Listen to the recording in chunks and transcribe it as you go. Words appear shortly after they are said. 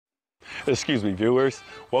Excuse me, viewers.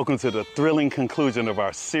 Welcome to the thrilling conclusion of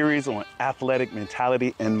our series on athletic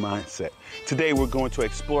mentality and mindset. Today, we're going to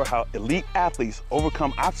explore how elite athletes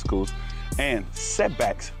overcome obstacles and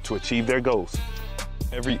setbacks to achieve their goals.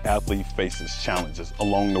 Every athlete faces challenges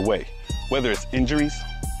along the way, whether it's injuries,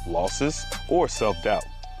 losses, or self-doubt.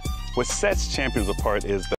 What sets champions apart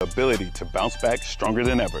is the ability to bounce back stronger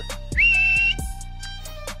than ever.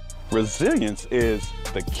 Resilience is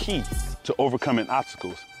the key to overcoming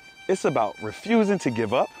obstacles. It's about refusing to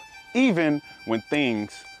give up, even when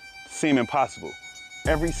things seem impossible.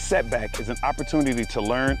 Every setback is an opportunity to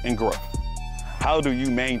learn and grow. How do you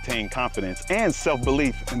maintain confidence and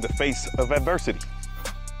self-belief in the face of adversity?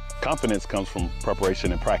 Confidence comes from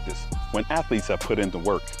preparation and practice. When athletes have put in the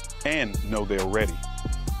work and know they're ready,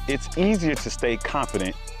 it's easier to stay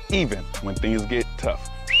confident even when things get tough.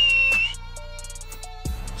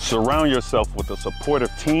 Surround yourself with a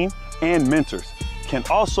supportive team and mentors can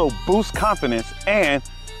also boost confidence and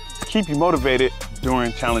keep you motivated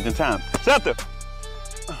during challenging times. Seth,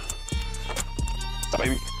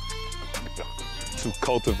 baby. To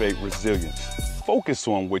cultivate resilience, focus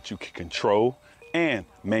on what you can control and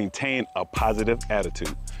maintain a positive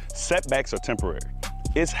attitude. Setbacks are temporary.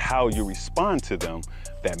 It's how you respond to them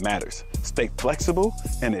that matters. Stay flexible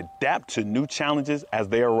and adapt to new challenges as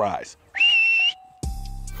they arise.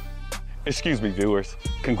 Excuse me, viewers.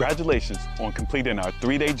 Congratulations on completing our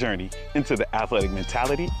 3-day journey into the athletic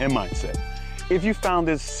mentality and mindset. If you found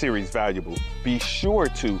this series valuable, be sure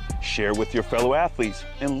to share with your fellow athletes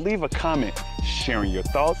and leave a comment sharing your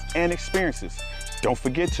thoughts and experiences. Don't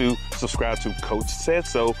forget to subscribe to Coach Said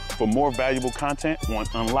So for more valuable content on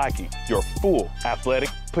unlocking your full athletic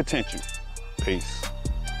potential. Peace.